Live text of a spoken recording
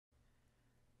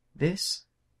This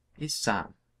is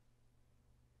Sam.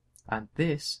 And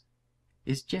this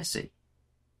is Jessie.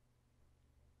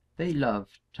 They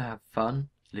love to have fun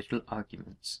little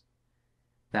arguments.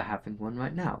 They're having one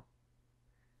right now.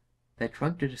 They're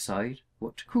trying to decide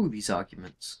what to call these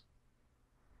arguments.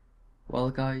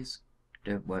 Well, guys,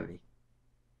 don't worry.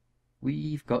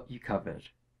 We've got you covered.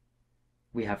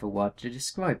 We have a word to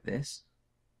describe this.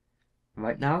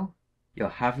 Right now, you're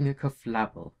having a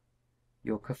kerflabble.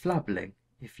 You're kerflabbling,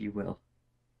 if you will.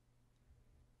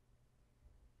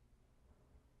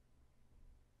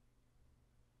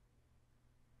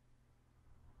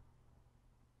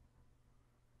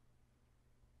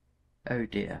 Oh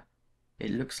dear, it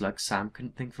looks like Sam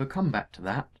couldn't think of a comeback to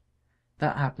that.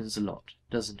 That happens a lot,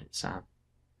 doesn't it, Sam?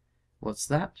 What's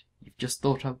that? You've just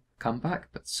thought of a comeback,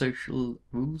 but social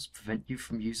rules prevent you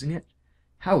from using it?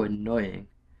 How annoying!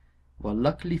 Well,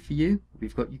 luckily for you,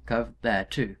 we've got you covered there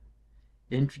too.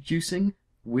 Introducing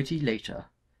WittyLater,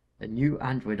 a new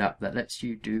Android app that lets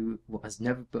you do what has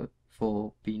never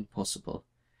before been possible.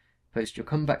 Post your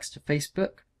comebacks to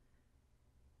Facebook,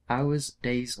 hours,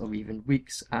 days, or even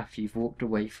weeks after you've walked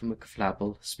away from a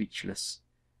kerflabble speechless,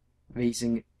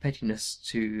 raising pettiness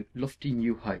to lofty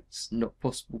new heights not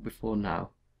possible before now,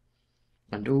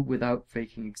 and all without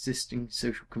breaking existing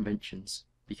social conventions,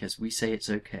 because we say it's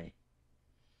okay.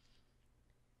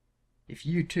 If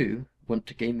you too want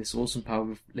to gain this awesome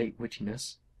power of late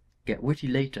wittiness, get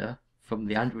WittyLater from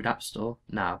the Android App Store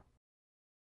now.